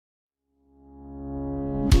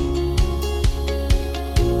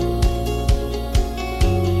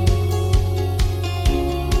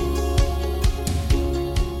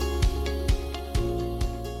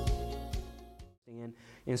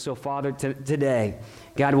And so, Father, today,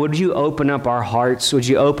 God, would you open up our hearts? Would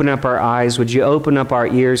you open up our eyes? Would you open up our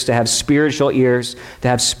ears to have spiritual ears, to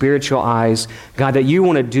have spiritual eyes? God, that you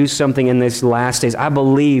want to do something in these last days. I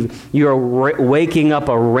believe you are waking up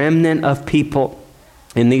a remnant of people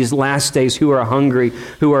in these last days who are hungry,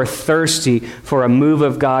 who are thirsty for a move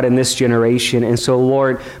of God in this generation. And so,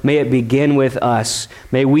 Lord, may it begin with us.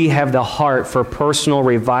 May we have the heart for personal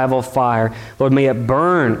revival fire. Lord, may it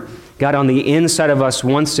burn, God, on the inside of us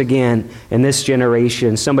once again in this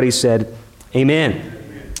generation. Somebody said,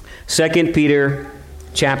 Amen. 2 Peter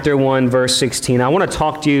chapter 1, verse 16. I want to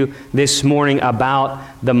talk to you this morning about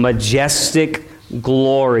the majestic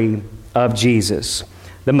glory of Jesus.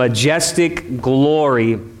 The majestic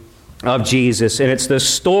glory of Jesus. And it's the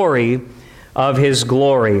story of his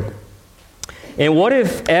glory. And what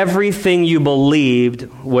if everything you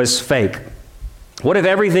believed was fake? What if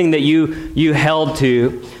everything that you held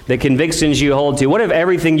to, the convictions you hold to, what if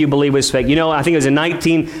everything you believe was fake? You know, I think it was in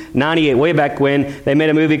 1998, way back when, they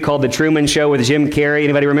made a movie called The Truman Show with Jim Carrey.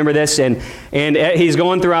 Anybody remember this? And he's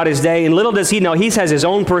going throughout his day, and little does he know, he has his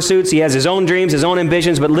own pursuits, he has his own dreams, his own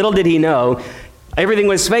ambitions, but little did he know, everything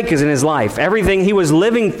was fake in his life. Everything he was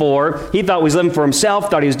living for, he thought he was living for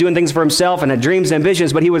himself, thought he was doing things for himself and had dreams and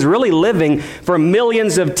ambitions, but he was really living for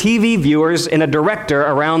millions of TV viewers and a director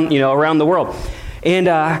around the world. And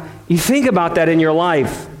you think about that in your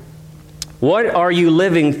life. What are you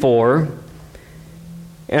living for?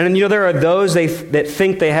 And there are those that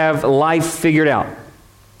think they have life figured out.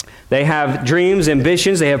 They have dreams,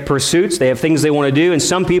 ambitions, they have pursuits, they have things they want to do. And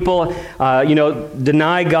some people,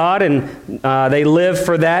 deny God and they live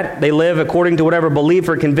for that. They live according to whatever belief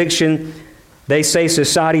or conviction they say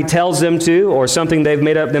society tells them to, or something they've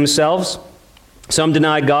made up themselves. Some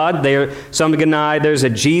deny God. Some deny there's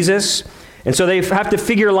a Jesus. And so they have to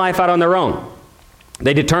figure life out on their own.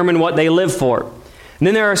 They determine what they live for. And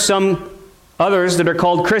then there are some others that are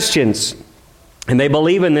called Christians. And they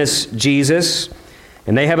believe in this Jesus.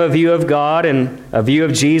 And they have a view of God and a view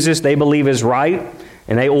of Jesus they believe is right.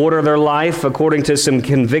 And they order their life according to some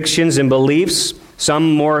convictions and beliefs,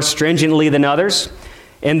 some more stringently than others.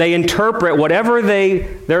 And they interpret whatever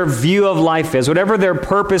their view of life is, whatever their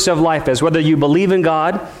purpose of life is, whether you believe in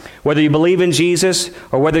God, whether you believe in Jesus,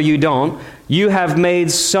 or whether you don't, you have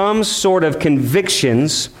made some sort of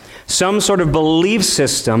convictions, some sort of belief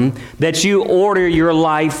system that you order your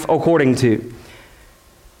life according to.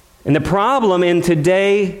 And the problem in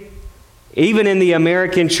today, even in the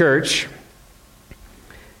American church,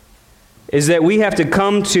 is that we have to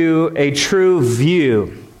come to a true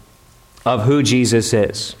view of who Jesus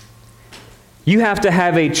is. You have to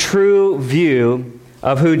have a true view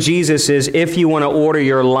of who Jesus is if you want to order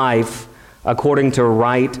your life according to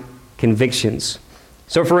right convictions.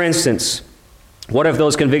 So for instance, what if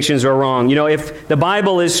those convictions are wrong? If the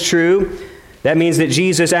Bible is true, that means that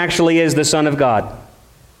Jesus actually is the Son of God.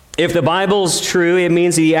 If the Bible's true, it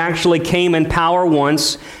means he actually came in power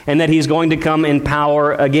once and that he's going to come in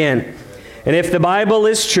power again. And if the Bible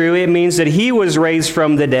is true, it means that he was raised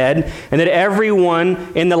from the dead and that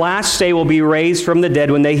everyone in the last day will be raised from the dead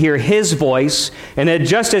when they hear his voice, and that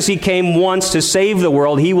just as he came once to save the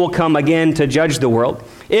world, he will come again to judge the world.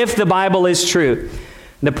 If the Bible is true.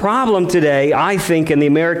 The problem today, I think, in the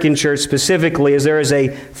American church specifically, is there is a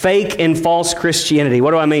fake and false Christianity.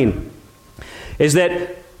 What do I mean? Is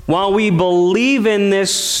that while we believe in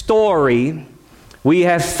this story, we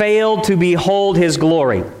have failed to behold his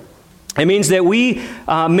glory. It means that we,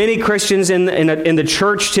 many Christians in the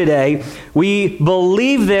church today, we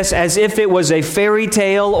believe this as if it was a fairy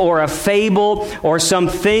tale or a fable or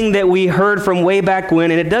something that we heard from way back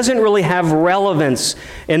when, and it doesn't really have relevance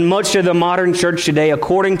in much of the modern church today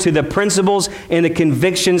according to the principles and the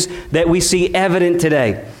convictions that we see evident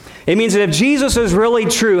today. It means that if Jesus is really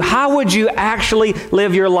true, how would you actually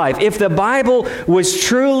live your life? If the Bible was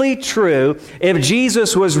truly true, if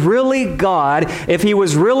Jesus was really God, if he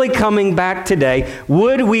was really coming back today,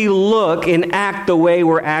 would we look and act the way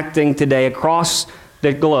we're acting today across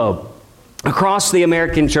the globe, across the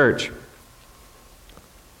American church?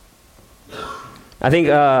 I think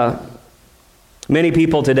many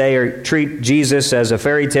people today treat Jesus as a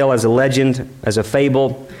fairy tale, as a legend, as a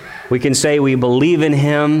fable. We can say we believe in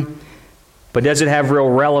him, but does it have real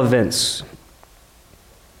relevance?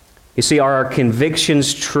 You see, are our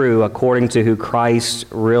convictions true according to who Christ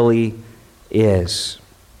really is?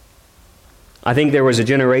 I think there was a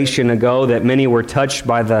generation ago that many were touched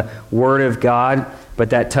by the Word of God,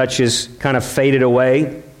 but that touch has kind of faded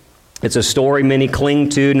away. It's a story many cling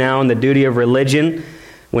to now in the duty of religion,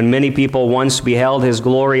 when many people once beheld his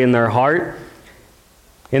glory in their heart.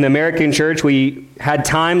 In the American church, we had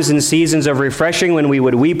times and seasons of refreshing when we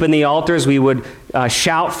would weep in the altars, we would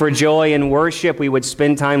shout for joy in worship, we would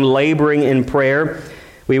spend time laboring in prayer,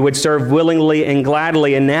 we would serve willingly and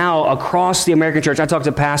gladly. And now, across the American church, I talk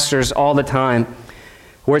to pastors all the time,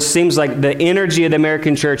 where it seems like the energy of the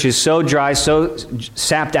American church is so dry, so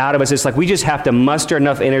sapped out of us, it's like we just have to muster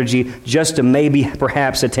enough energy just to maybe,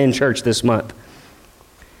 perhaps, attend church this month.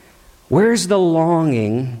 Where's the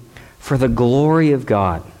longing for the glory of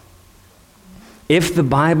God? If the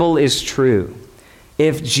Bible is true,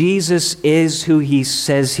 if Jesus is who he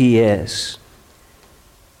says he is,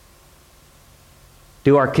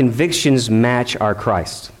 do our convictions match our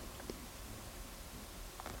Christ?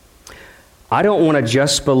 I don't want to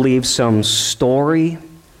just believe some story.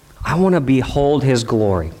 I want to behold his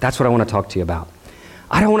glory. That's what I want to talk to you about.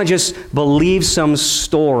 I don't want to just believe some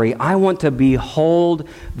story. I want to behold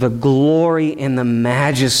the glory and the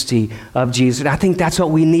majesty of Jesus. I think that's what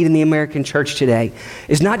we need in the American church today,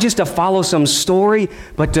 is not just to follow some story,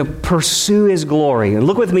 but to pursue his glory. And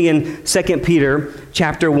look with me in 2 Peter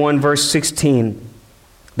chapter 1, verse 16.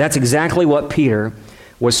 That's exactly what Peter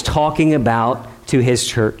was talking about to his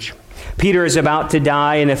church. Peter is about to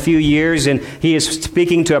die in a few years, and he is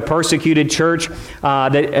speaking to a persecuted church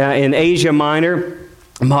in Asia Minor,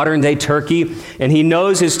 modern-day Turkey, and he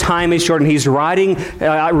knows his time is short, and he's writing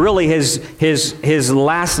really his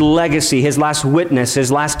last legacy, his last witness,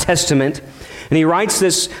 his last testament. And he writes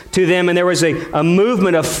this to them, and there was a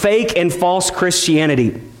movement of fake and false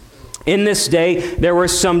Christianity. In this day, there were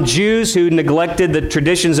some Jews who neglected the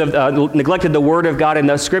traditions of, neglected the Word of God in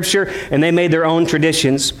the Scripture, and they made their own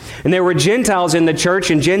traditions. And there were Gentiles in the church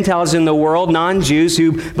and Gentiles in the world, non-Jews,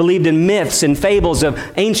 who believed in myths and fables of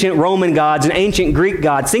ancient Roman gods and ancient Greek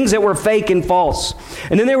gods, things that were fake and false.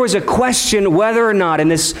 And then there was a question whether or not in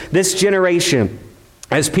this generation,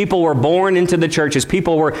 as people were born into the church, as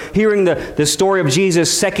people were hearing the story of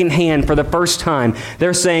Jesus secondhand for the first time,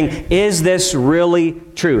 they're saying, is this really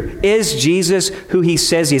true? Is Jesus who he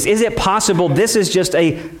says he is? Is it possible this is just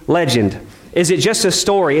a legend? Is it just a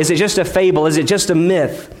story? Is it just a fable? Is it just a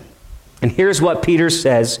myth? And here's what Peter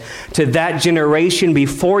says to that generation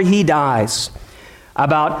before he dies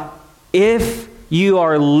about if you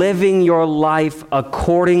are living your life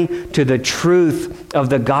according to the truth of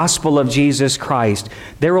the gospel of Jesus Christ,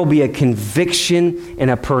 there will be a conviction and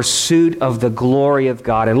a pursuit of the glory of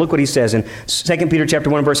God. And look what he says in 2 Peter chapter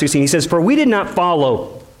 1, verse 16. He says, "For we did not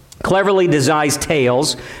follow cleverly devised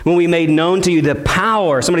tales when we made known to you the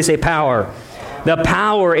power," somebody say power, "the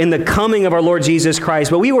power in the coming of our Lord Jesus Christ.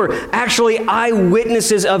 But we were actually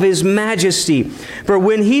eyewitnesses of his majesty. For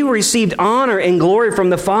when he received honor and glory from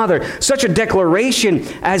the Father, such a declaration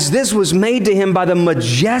as this was made to him by the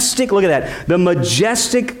majestic," look at that, "the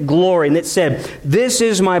majestic glory." And it said, "This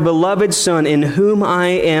is my beloved Son in whom I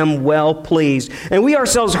am well pleased." And we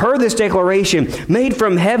ourselves heard this declaration made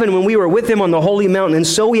from heaven when we were with him on the holy mountain. And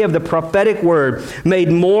so we have the prophetic word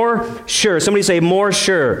made more sure. Somebody say more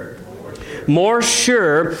sure. More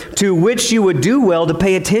sure, to which you would do well to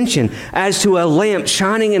pay attention, as to a lamp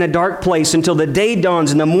shining in a dark place until the day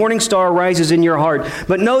dawns and the morning star rises in your heart.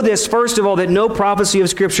 But know this, first of all, that no prophecy of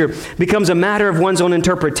Scripture becomes a matter of one's own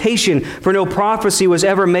interpretation, for no prophecy was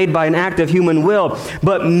ever made by an act of human will,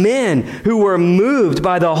 but men who were moved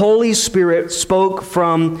by the Holy Spirit spoke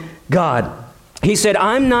from God. He said,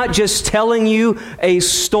 I'm not just telling you a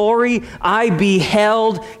story, I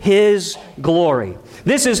beheld his glory.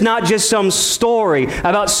 This is not just some story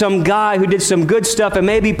about some guy who did some good stuff and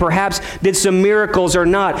maybe perhaps did some miracles or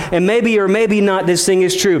not. And maybe or maybe not this thing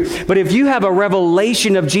is true. But if you have a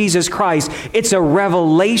revelation of Jesus Christ, it's a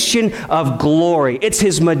revelation of glory. It's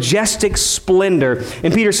his majestic splendor.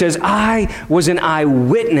 And Peter says, I was an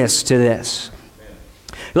eyewitness to this.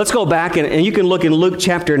 Let's go back and you can look in Luke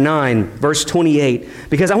chapter 9, verse 28,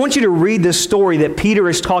 because I want you to read the story that Peter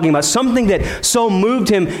is talking about, something that so moved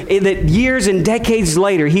him that years and decades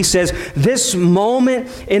later, he says, this moment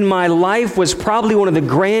in my life was probably one of the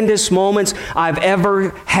grandest moments I've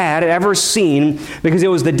ever had, ever seen, because it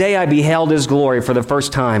was the day I beheld his glory for the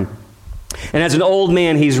first time. And as an old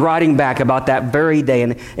man, he's writing back about that very day.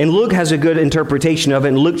 And Luke has a good interpretation of it.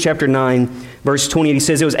 In Luke chapter 9, verse 28, he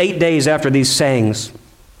says, it was 8 days after these sayings,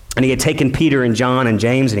 and he had taken Peter and John and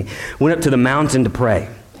James, and he went up to the mountain to pray.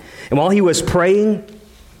 And while he was praying,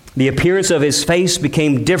 The appearance of his face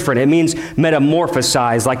became different. It means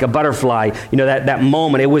metamorphosized, like a butterfly. You know, that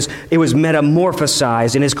moment, it was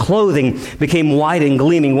metamorphosized, and his clothing became white and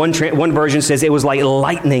gleaming. One version says it was like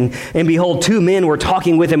lightning. And behold, two men were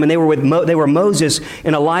talking with him, and they were Moses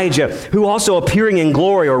and Elijah, who also appearing in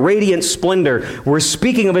glory or radiant splendor were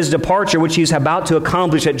speaking of his departure, which he's about to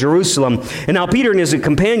accomplish at Jerusalem. And now Peter and his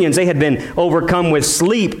companions, they had been overcome with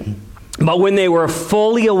sleep. But when they were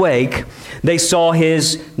fully awake, they saw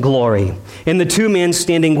his glory, and the two men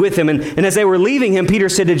standing with him. And as they were leaving him, Peter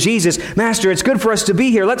said to Jesus, Master, it's good for us to be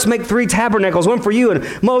here. Let's make 3 tabernacles, one for you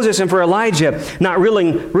and Moses and for Elijah, not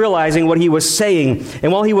really realizing what he was saying.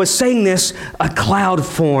 And while he was saying this, a cloud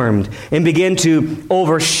formed and began to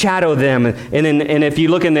overshadow them. And if you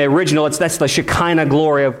look in the original, that's the Shekinah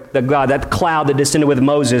glory of the God, that cloud that descended with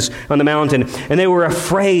Moses on the mountain. And they were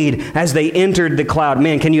afraid as they entered the cloud.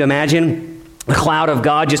 Man, can you imagine? The cloud of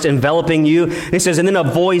God just enveloping you. And it says, and then a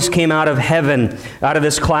voice came out of heaven, out of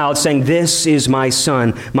this cloud, saying, this is my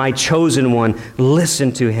son, my chosen one.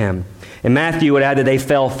 Listen to him. And Matthew would add that they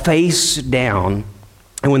fell face down.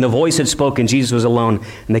 And when the voice had spoken, Jesus was alone,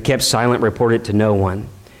 and they kept silent, reported it to no one.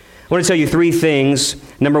 I want to tell you 3 things.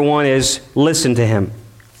 Number 1 is listen to him.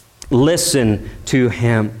 Listen to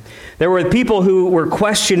him. There were people who were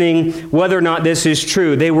questioning whether or not this is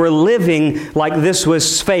true. They were living like this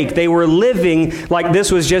was fake. They were living like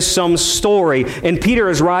this was just some story. And Peter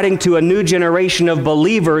is writing to a new generation of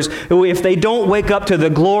believers who, if they don't wake up to the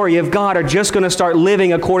glory of God, are just going to start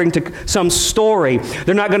living according to some story.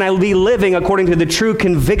 They're not going to be living according to the true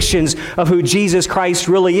convictions of who Jesus Christ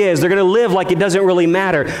really is. They're going to live like it doesn't really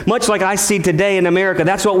matter. Much like I see today in America,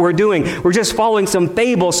 that's what we're doing. We're just following some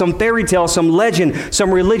fable, some fairy tale, some legend,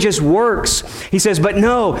 some religious works. He says, but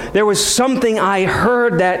no, there was something I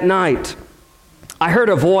heard that night. I heard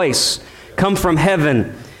a voice come from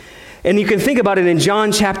heaven. And you can think about it in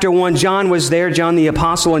John chapter 1. John was there, John the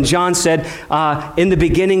apostle, and John said, in the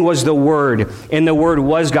beginning was the Word, and the Word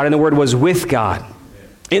was God, and the Word was with God.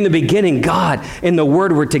 In the beginning, God and the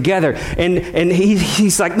Word were together. And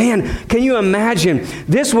he's like, man, can you imagine?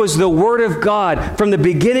 This was the Word of God from the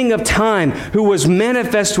beginning of time, who was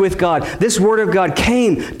manifest with God. This Word of God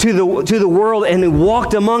came to the world and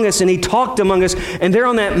walked among us, and he talked among us. And there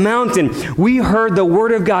on that mountain, we heard the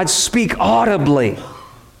Word of God speak audibly.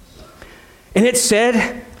 And it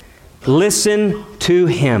said, listen to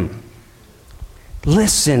him.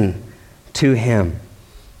 Listen to him.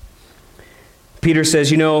 Peter says,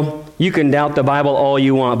 you can doubt the Bible all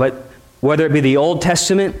you want, but whether it be the Old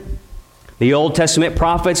Testament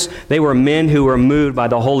prophets, they were men who were moved by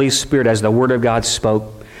the Holy Spirit as the Word of God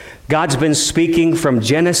spoke. God's been speaking from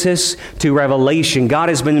Genesis to Revelation. God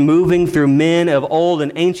has been moving through men of old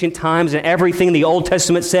and ancient times, and everything the Old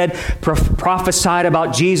Testament said prophesied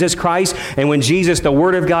about Jesus Christ. And when Jesus, the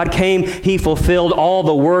Word of God, came, he fulfilled all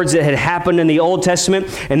the words that had happened in the Old Testament,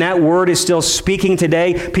 and that Word is still speaking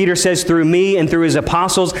today. Peter says, through me and through his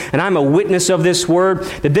apostles, and I'm a witness of this Word,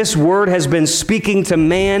 that this Word has been speaking to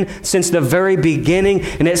man since the very beginning.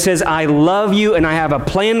 And it says, I love you, and I have a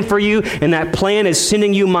plan for you, and that plan is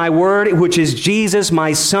sending you my Word, which is Jesus,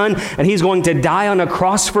 my Son, and he's going to die on a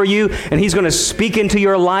cross for you, and he's going to speak into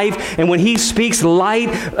your life. And when he speaks, light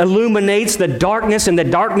illuminates the darkness, and the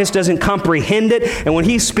darkness doesn't comprehend it. And when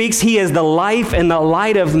he speaks, he is the life and the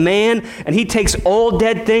light of man, and he takes old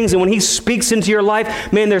dead things, and when he speaks into your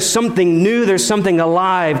life, man, there's something new, there's something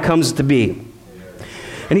alive comes to be.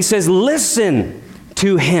 And he says, listen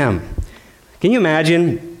to him. Can you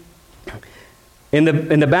imagine in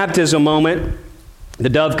the baptism moment, the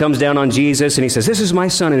dove comes down on Jesus, and he says, this is my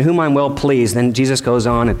Son in whom I'm well pleased. Then Jesus goes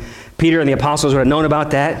on, and Peter and the apostles would have known about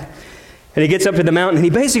that. And he gets up to the mountain, and he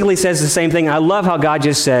basically says the same thing. I love how God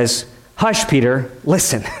just says, hush, Peter,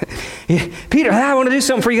 listen. Peter, I want to do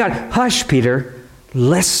something for you, God. Hush, Peter,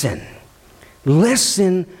 listen.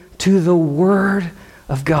 Listen to the Word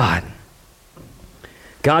of God.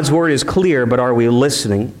 God's Word is clear, but are we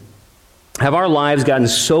listening? Have our lives gotten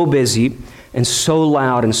so busy and so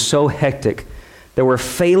loud and so hectic that we're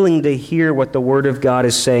failing to hear what the Word of God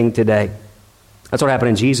is saying today? That's what happened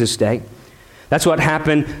in Jesus' day. That's what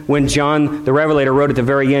happened when John the Revelator wrote at the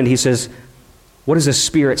very end. He says, what is the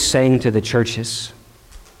Spirit saying to the churches?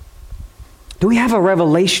 Do we have a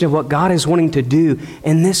revelation of what God is wanting to do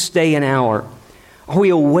in this day and hour? Are we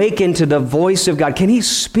awakened to the voice of God? Can he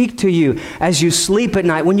speak to you as you sleep at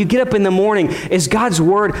night? When you get up in the morning, is God's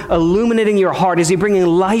Word illuminating your heart? Is he bringing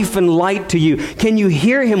life and light to you? Can you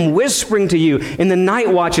hear him whispering to you in the night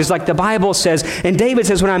watches like the Bible says? And David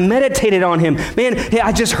says, when I meditated on him, man,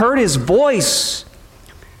 I just heard his voice.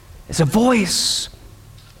 It's a voice.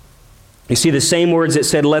 You see, the same words that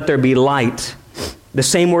said, let there be light, The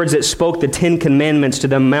same words that spoke the 10 commandments to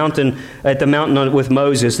the mountain at the mountain with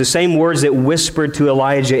Moses. The same words that whispered to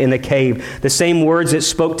Elijah in the cave. The same words that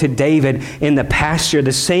spoke to David in the pasture.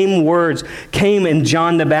 The same words came in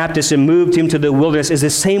John the Baptist and moved him to the wilderness. Is the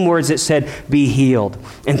same words that said, be healed.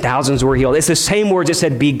 And thousands were healed. It's the same words that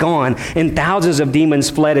said, be gone. And thousands of demons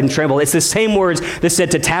fled and trembled. It's the same words that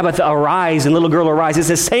said to Tabitha, arise, and little girl, arise. It's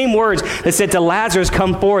the same words that said to Lazarus,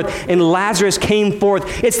 come forth. And Lazarus came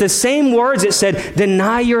forth. It's the same words that said,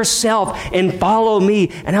 deny yourself and follow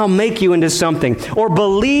me, and I'll make you into something. Or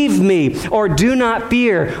believe me, or do not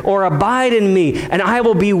fear, or abide in me, and I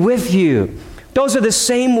will be with you. Those are the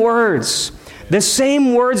same words. The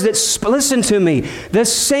same words that, listen to me, the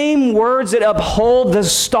same words that uphold the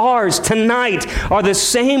stars tonight are the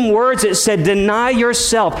same words that said, deny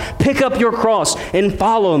yourself, pick up your cross, and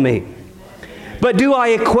follow me. But do I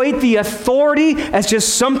equate the authority as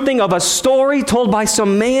just something of a story told by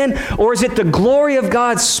some man? Or is it the glory of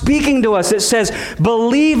God speaking to us that says,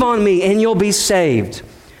 believe on me and you'll be saved?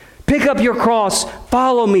 Pick up your cross,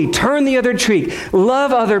 follow me, turn the other cheek,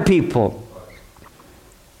 love other people.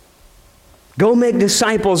 Go make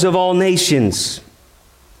disciples of all nations.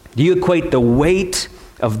 Do you equate the weight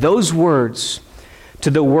of those words to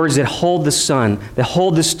the words that hold the sun, that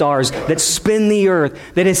hold the stars, that spin the earth,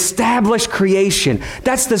 that establish creation?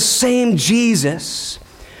 That's the same Jesus.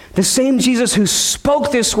 The same Jesus who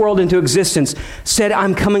spoke this world into existence said,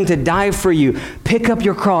 I'm coming to die for you. Pick up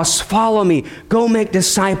your cross, follow me, go make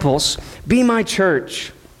disciples, be my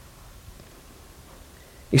church.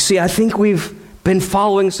 You see, I think we've been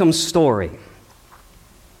following some story.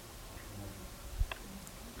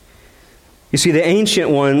 You see, the ancient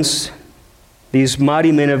ones, these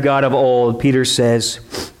mighty men of God of old, Peter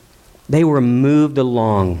says, they were moved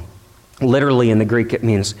along. Literally in the Greek it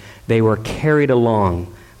means they were carried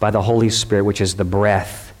along by the Holy Spirit, which is the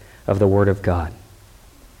breath of the Word of God.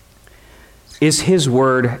 Is His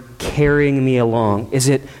Word carrying me along? Is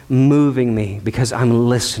it moving me because I'm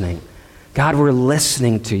listening? God, we're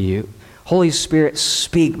listening to you. Holy Spirit,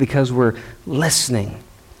 speak because we're listening.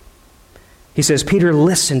 He says, Peter,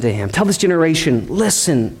 listen to him. Tell this generation,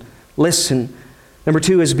 listen, listen. Number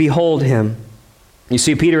 2 is behold him. You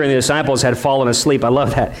see, Peter and the disciples had fallen asleep. I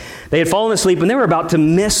love that. They had fallen asleep and they were about to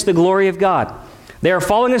miss the glory of God. They are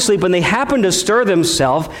falling asleep and they happen to stir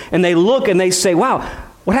themselves and they look and they say, wow,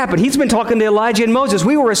 what happened? He's been talking to Elijah and Moses.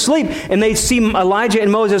 We were asleep. And they see Elijah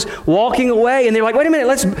and Moses walking away and they're like, wait a minute,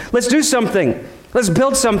 let's do something. Let's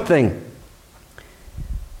build something.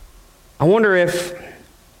 I wonder if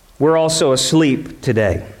we're also asleep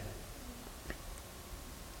today.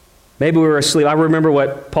 Maybe we were asleep. I remember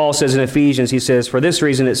what Paul says in Ephesians. He says, for this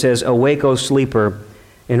reason it says, awake, O sleeper,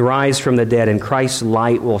 and rise from the dead, and Christ's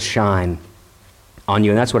light will shine on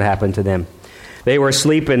you. And that's what happened to them. They were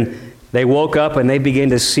asleep and they woke up and they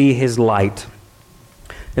began to see His light.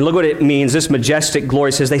 And look what it means. This majestic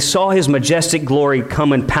glory says they saw His majestic glory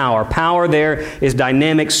come in power. Power there is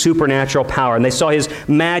dynamic, supernatural power. And they saw His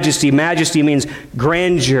majesty. Majesty means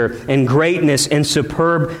grandeur and greatness and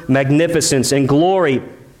superb magnificence and glory.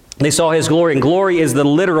 They saw His glory, and glory is the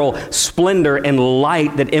literal splendor and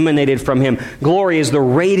light that emanated from Him. Glory is the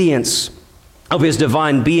radiance of His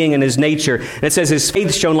divine being and His nature. And it says His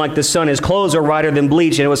face shone like the sun. His clothes are whiter than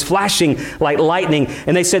bleach, and it was flashing like lightning.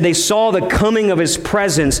 And they said they saw the coming of His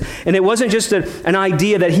presence. And it wasn't just an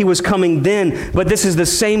idea that He was coming then, but this is the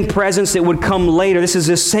same presence that would come later. This is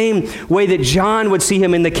the same way that John would see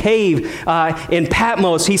Him in the cave in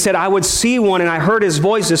Patmos. He said, I would see one, and I heard His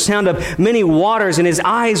voice, the sound of many waters, and His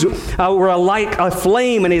eyes were like a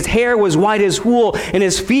flame, and His hair was white as wool, and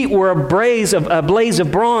His feet were a blaze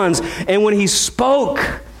of bronze. And when He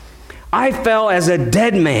spoke, I fell as a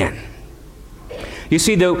dead man. You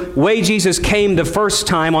see, the way Jesus came the first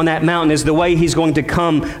time on that mountain is the way He's going to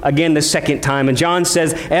come again the second time. And John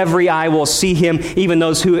says, every eye will see Him, even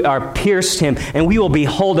those who are pierced Him, and we will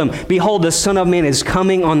behold Him. Behold, the Son of Man is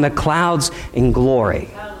coming on the clouds in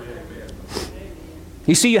glory.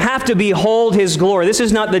 You see, you have to behold His glory. This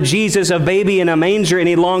is not the Jesus of baby in a manger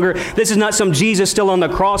any longer. This is not some Jesus still on the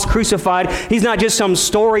cross crucified. He's not just some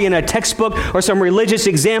story in a textbook or some religious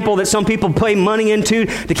example that some people pay money into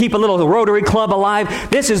to keep a little Rotary Club alive.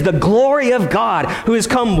 This is the glory of God who has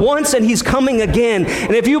come once and He's coming again.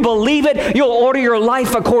 And if you believe it, you'll order your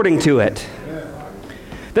life according to it.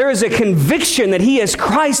 There is a conviction that He is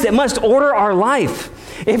Christ that must order our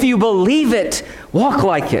life. If you believe it, walk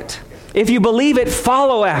like it. If you believe it,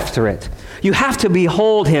 follow after it. You have to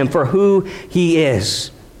behold Him for who He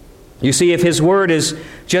is. You see, if His Word is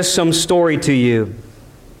just some story to you,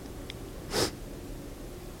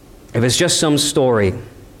 if it's just some story,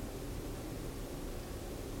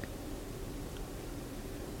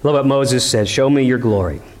 Look what Moses said, show me your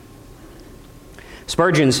glory.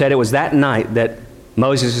 Spurgeon said it was that night that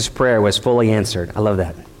Moses' prayer was fully answered. I love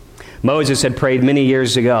that. Moses had prayed many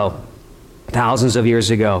years ago, thousands of years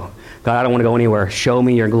ago, God, I don't want to go anywhere. Show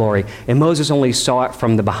me your glory. And Moses only saw it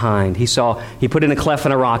from the behind. He put in a cleft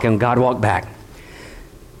in a rock and God walked back.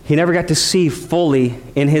 He never got to see fully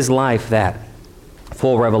in his life that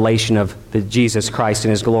full revelation of the Jesus Christ and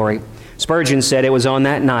his glory. Spurgeon said it was on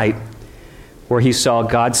that night where he saw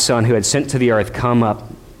God's Son who had sent to the earth come up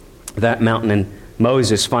that mountain, and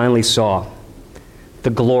Moses finally saw the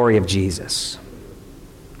glory of Jesus.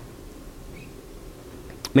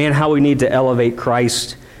 Man, how we need to elevate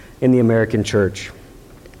Christ in the American church.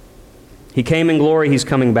 He came in glory, he's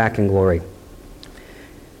coming back in glory.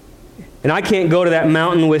 And I can't go to that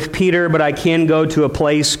mountain with Peter, but I can go to a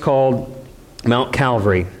place called Mount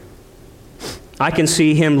Calvary. I can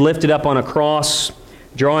see him lifted up on a cross,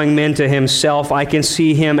 drawing men to himself. I can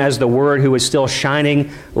see him as the Word who is still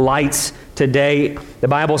shining lights today. The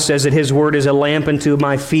Bible says that his Word is a lamp unto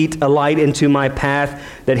my feet, a light into my path.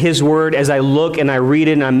 That his Word, as I look and I read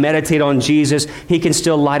it and I meditate on Jesus, he can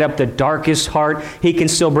still light up the darkest heart. He can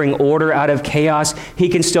still bring order out of chaos. He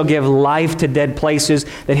can still give life to dead places.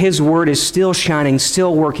 That his Word is still shining,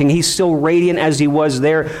 still working. He's still radiant as he was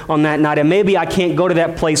there on that night. And maybe I can't go to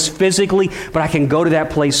that place physically, but I can go to that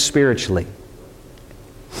place spiritually.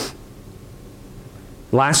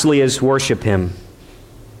 Lastly is worship him.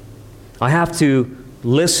 I have to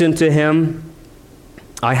listen to him.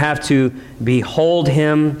 I have to behold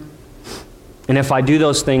him. And if I do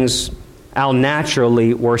those things, I'll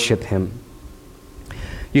naturally worship him.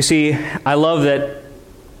 You see, I love that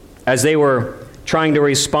as they were trying to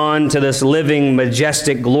respond to this living,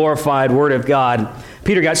 majestic, glorified Word of God,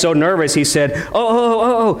 Peter got so nervous, he said,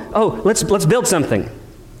 let's build something.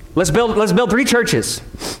 Let's build 3 churches.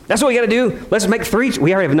 That's what we got to do. Let's make 3.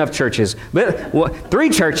 We already have enough churches. But 3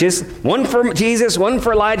 churches, one for Jesus, one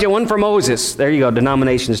for Elijah, one for Moses. There you go.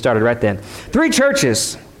 Denomination started right then. 3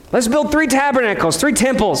 churches. Let's build 3 tabernacles, 3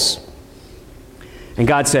 temples. And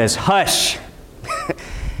God says, hush.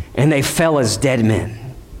 And they fell as dead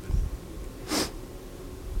men.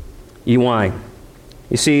 Why?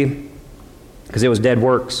 You see, because it was dead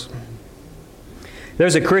works.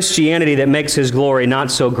 There's a Christianity that makes his glory not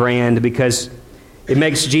so grand because it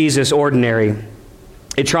makes Jesus ordinary.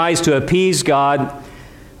 It tries to appease God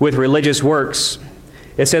with religious works.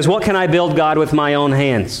 It says, what can I build God with my own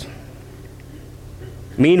hands?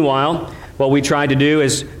 Meanwhile, what we try to do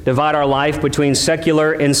is divide our life between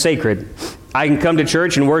secular and sacred. I can come to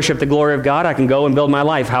church and worship the glory of God. I can go and build my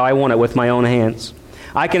life how I want it with my own hands.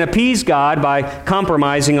 I can appease God by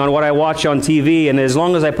compromising on what I watch on TV, and as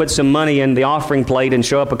long as I put some money in the offering plate and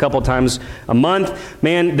show up a couple times a month,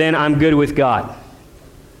 man, then I'm good with God.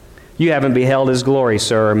 You haven't beheld his glory,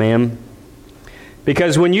 sir or ma'am.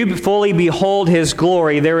 Because when you fully behold his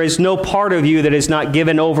glory, there is no part of you that is not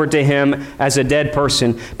given over to him as a dead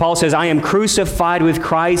person. Paul says, I am crucified with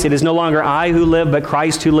Christ. It is no longer I who live, but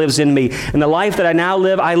Christ who lives in me. And the life that I now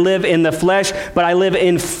live, I live in the flesh, but I live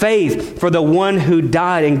in faith for the one who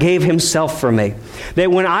died and gave himself for me.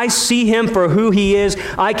 That when I see him for who he is,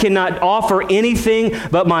 I cannot offer anything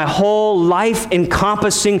but my whole life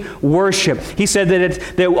encompassing worship. He said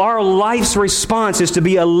that our life's response is to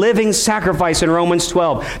be a living sacrifice in Romans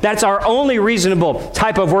 12. That's our only reasonable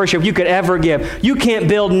type of worship you could ever give. You can't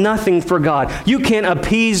build nothing for God. You can't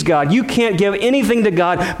appease God. You can't give anything to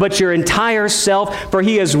God but your entire self, for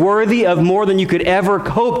he is worthy of more than you could ever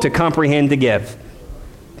hope to comprehend to give.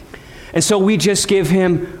 And so we just give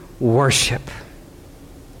him worship.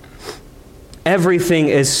 Everything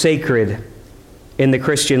is sacred in the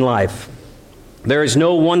Christian life. There is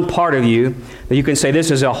no one part of you that you can say,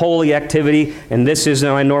 this is a holy activity and this is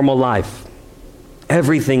my normal life.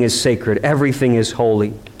 Everything is sacred. Everything is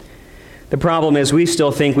holy. The problem is we still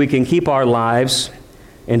think we can keep our lives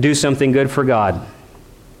and do something good for God.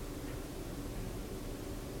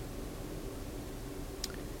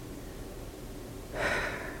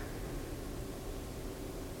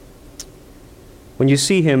 When you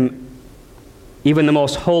see him, even the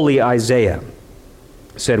most holy Isaiah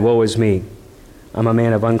said, woe is me. I'm a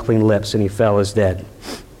man of unclean lips, and he fell as dead.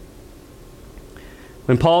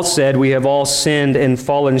 When Paul said, we have all sinned and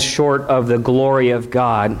fallen short of the glory of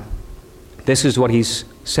God, this is what he's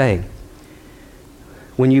saying.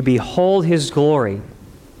 When you behold his glory,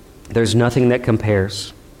 there's nothing that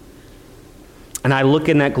compares. And I look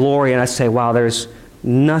in that glory and I say, wow, there's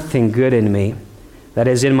nothing good in me that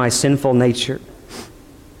is in my sinful nature.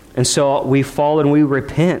 And so we fall and we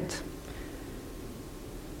repent.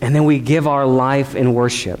 And then we give our life in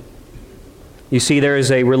worship. You see, there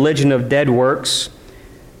is a religion of dead works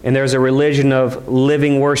and there's a religion of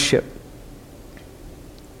living worship.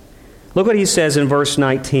 Look what he says in verse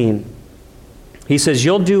 19. He says,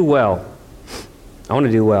 you'll do well. I want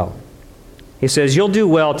to do well. He says, you'll do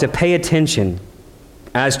well to pay attention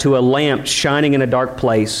as to a lamp shining in a dark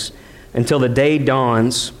place until the day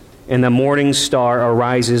dawns and the morning star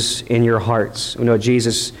arises in your hearts. We know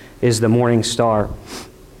Jesus is the morning star.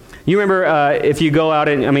 You remember if you go out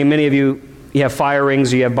and, many of you have fire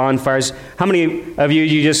rings, you have bonfires. How many of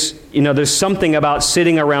you just, there's something about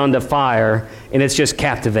sitting around a fire and it's just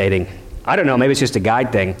captivating. I don't know, maybe it's just a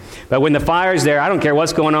guide thing. But when the fire's there, I don't care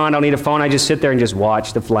what's going on. I don't need a phone. I just sit there and just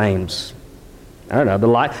watch the flames. I don't know, the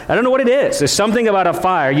light. I don't know what it is. There's something about a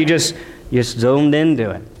fire. You just zoomed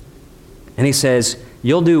into it. And he says,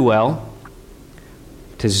 you'll do well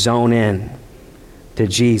to zone in to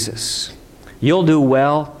Jesus. You'll do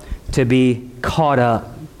well to be caught up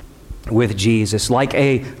with Jesus, like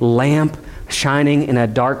a lamp shining in a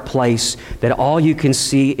dark place that all you can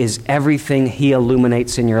see is everything He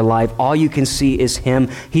illuminates in your life. All you can see is Him.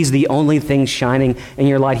 He's the only thing shining in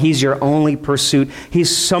your life. He's your only pursuit.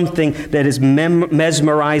 He's something that is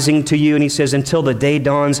mesmerizing to you. And He says, until the day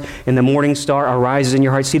dawns and the morning star arises in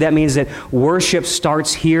your heart. See, that means that worship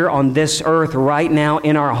starts here on this earth right now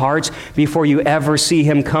in our hearts before you ever see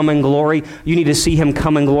Him come in glory. You need to see Him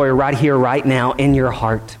come in glory right here, right now in your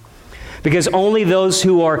heart. Because only those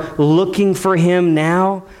who are looking for Him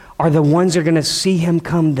now are the ones that are going to see Him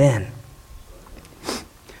come then.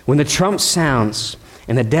 When the trump sounds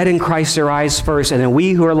and the dead in Christ arise first, and then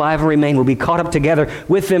we who are alive and remain will be caught up together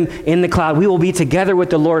with Him in the cloud. We will be together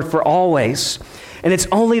with the Lord for always. And it's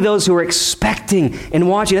only those who are expecting and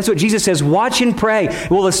watching. That's what Jesus says, watch and pray.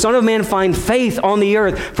 Will the Son of Man find faith on the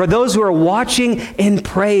earth for those who are watching and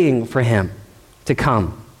praying for Him to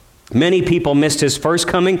come? Many people missed His first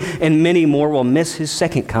coming, and many more will miss His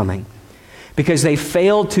second coming because they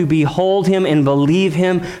failed to behold Him and believe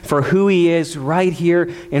Him for who He is right here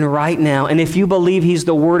and right now. And if you believe He's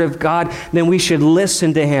the Word of God, then we should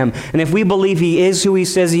listen to Him. And if we believe He is who He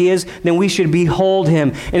says He is, then we should behold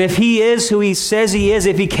Him. And if He is who He says He is,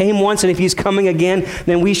 if He came once and if He's coming again,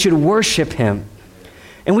 then we should worship Him.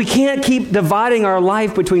 And we can't keep dividing our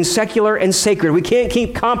life between secular and sacred. We can't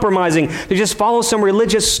keep compromising to just follow some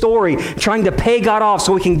religious story, trying to pay God off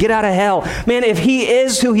so we can get out of hell. Man, if He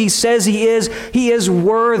is who He says He is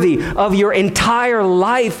worthy of your entire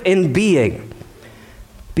life and being.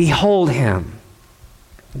 Behold Him.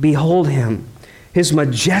 Behold Him. His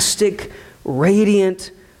majestic,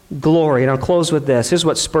 radiant glory. And I'll close with this. This is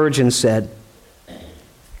what Spurgeon said.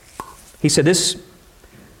 He said, this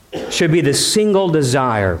should be the single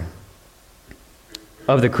desire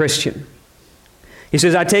of the Christian. He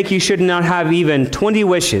says, I take you should not have even 20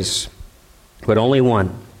 wishes, but only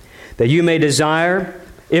one, that you may desire,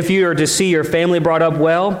 if you are to see your family brought up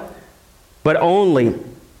well, but only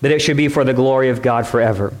that it should be for the glory of God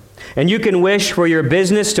forever. And you can wish for your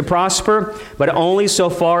business to prosper, but only so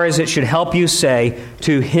far as it should help you say,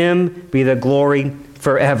 to Him be the glory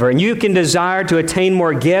forever. And you can desire to attain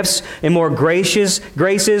more gifts and more graces,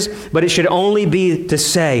 but it should only be to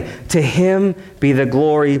say, to Him be the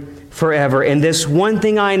glory forever. And this one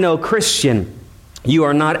thing I know, Christian, you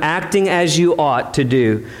are not acting as you ought to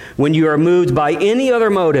do when you are moved by any other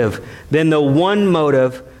motive than the one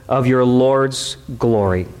motive of your Lord's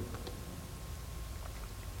glory.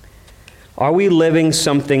 Are we living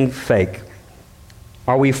something fake?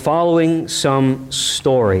 Are we following some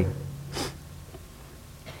story?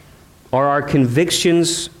 Are our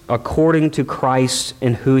convictions according to Christ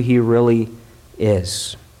and who He really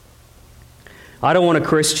is? I don't want a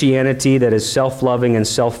Christianity that is self-loving and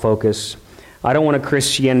self-focused. I don't want a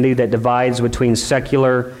Christianity that divides between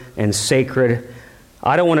secular and sacred.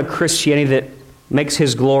 I don't want a Christianity that makes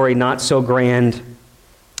His glory not so grand.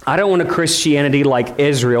 I don't want a Christianity like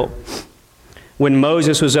Israel. When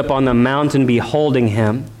Moses was up on the mountain beholding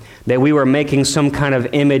Him, that we were making some kind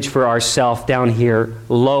of image for ourselves down here,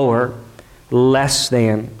 lower, less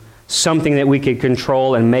than, something that we could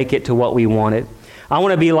control and make it to what we wanted. I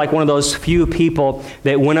want to be like one of those few people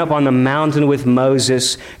that went up on the mountain with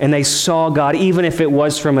Moses and they saw God, even if it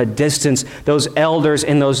was from a distance. Those elders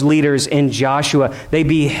and those leaders in Joshua, they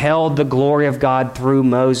beheld the glory of God through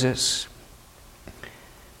Moses.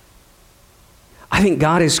 I think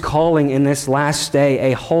God is calling in this last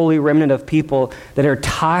day a holy remnant of people that are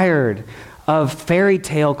tired of fairy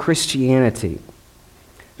tale Christianity.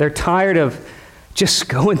 They're tired of just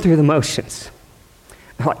going through the motions.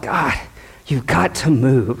 They're like, God, you've got to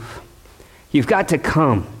move. You've got to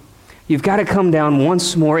come. You've got to come down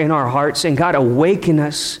once more in our hearts and God awaken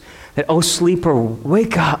us that, oh sleeper,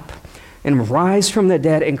 wake up. and rise from the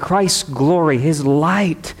dead, and Christ's glory, his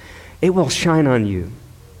light, it will shine on you.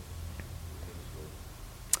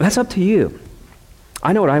 That's up to you.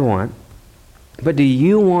 I know what I want. But do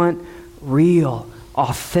you want real,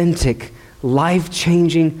 authentic,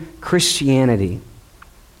 life-changing Christianity?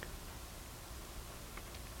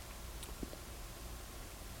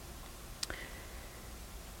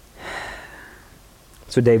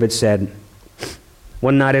 So David said,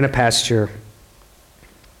 one night in a pasture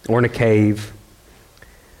or in a cave,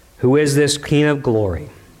 who is this King of glory?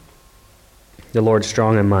 The Lord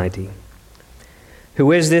strong and mighty.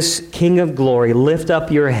 Who is this King of glory? Lift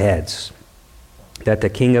up your heads, that the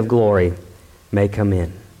King of glory may come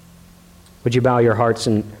in. Would you bow your hearts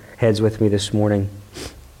and heads with me this morning?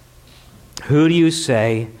 Who do you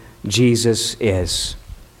say Jesus is?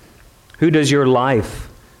 Who does your life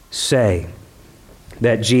say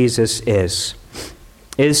that Jesus is?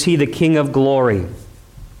 Is he the King of glory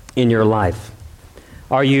in your life?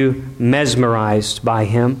 Are you mesmerized by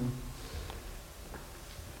him?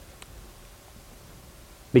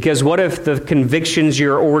 Because what if the convictions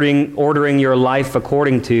you're ordering your life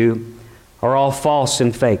according to are all false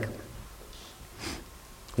and fake?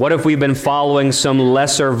 What if we've been following some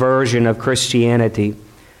lesser version of Christianity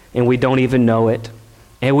and we don't even know it?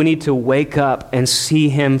 And we need to wake up and see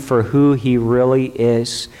him for who he really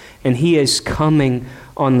is. And he is coming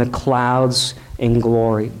on the clouds in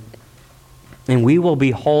glory. And we will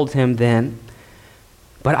behold him then.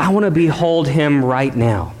 But I want to behold him right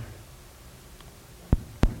now.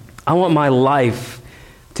 I want my life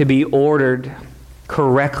to be ordered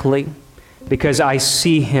correctly because I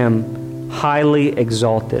see him highly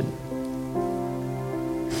exalted.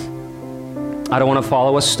 I don't want to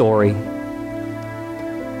follow a story.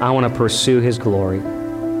 I want to pursue his glory.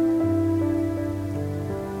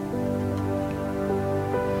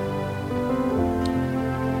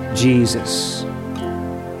 Jesus.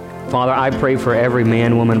 Father, I pray for every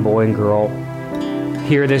man, woman, boy, and girl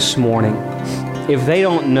here this morning. If they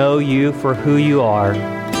don't know you for who you are,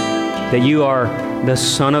 that you are the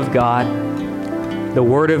Son of God, the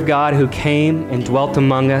Word of God who came and dwelt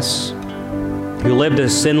among us, who lived a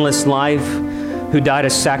sinless life, who died a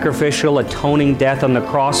sacrificial, atoning death on the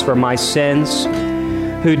cross for my sins,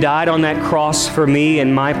 who died on that cross for me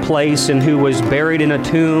in my place, and who was buried in a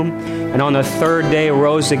tomb, and on the third day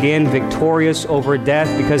rose again victorious over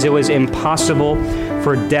death because it was impossible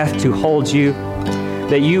for death to hold you,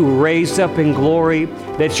 that you raised up in glory,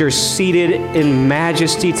 that you're seated in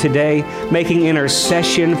majesty today, making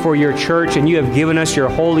intercession for your church, and you have given us your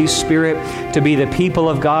Holy Spirit to be the people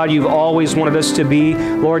of God you've always wanted us to be,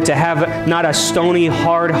 Lord, to have not a stony,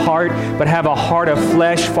 hard heart, but have a heart of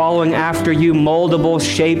flesh following after you, moldable,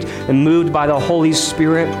 shaped, and moved by the Holy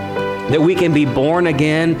Spirit. That we can be born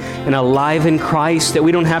again and alive in Christ, that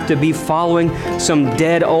we don't have to be following some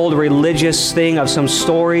dead old religious thing of some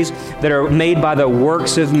stories that are made by the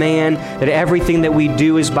works of man, that everything that we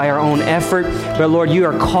do is by our own effort. But Lord, you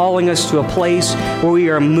are calling us to a place where we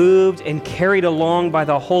are moved and carried along by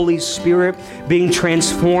the Holy Spirit, being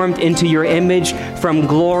transformed into your image from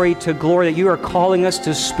glory to glory, that you are calling us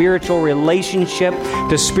to spiritual relationship,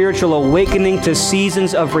 to spiritual awakening, to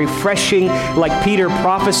seasons of refreshing, like Peter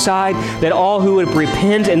prophesied, that all who would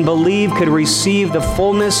repent and believe could receive the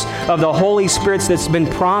fullness of the Holy Spirit that's been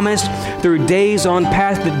promised through days on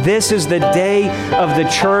past. That this is the day of the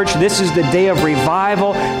church. This is the day of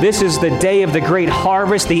revival. This is the day of the great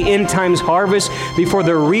harvest, the end times harvest, before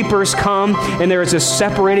the reapers come and there is a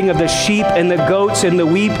separating of the sheep and the goats and the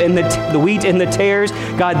wheat and the wheat and the tares.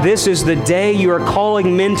 God, this is the day you are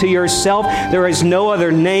calling men to yourself. There is no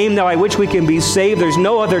other name by which we can be saved. There's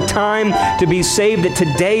no other time to be saved. That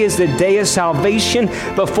today is the day of salvation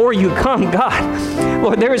before you come, God.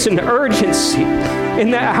 Lord, there is an urgency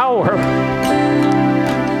in that hour.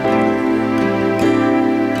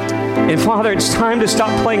 And Father, it's time to stop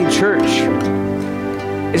playing church.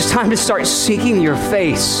 It's time to start seeking your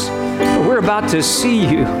face. For we're about to see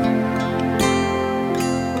you.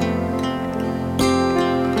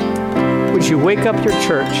 Would you wake up your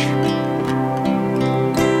church?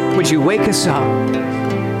 Would you wake us up?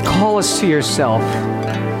 Call us to yourself.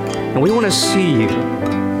 And we want to see you.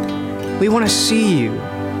 We want to see you.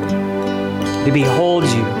 To behold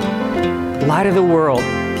you. Light of the world.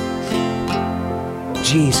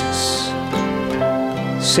 Jesus.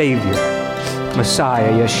 Savior.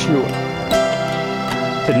 Messiah, Yeshua.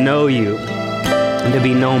 To know you. And to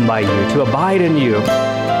be known by you. To abide in you.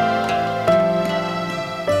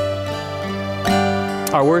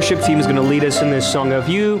 Our worship team is going to lead us in this song. If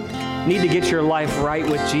you need to get your life right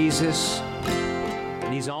with Jesus,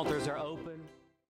 these altars are open.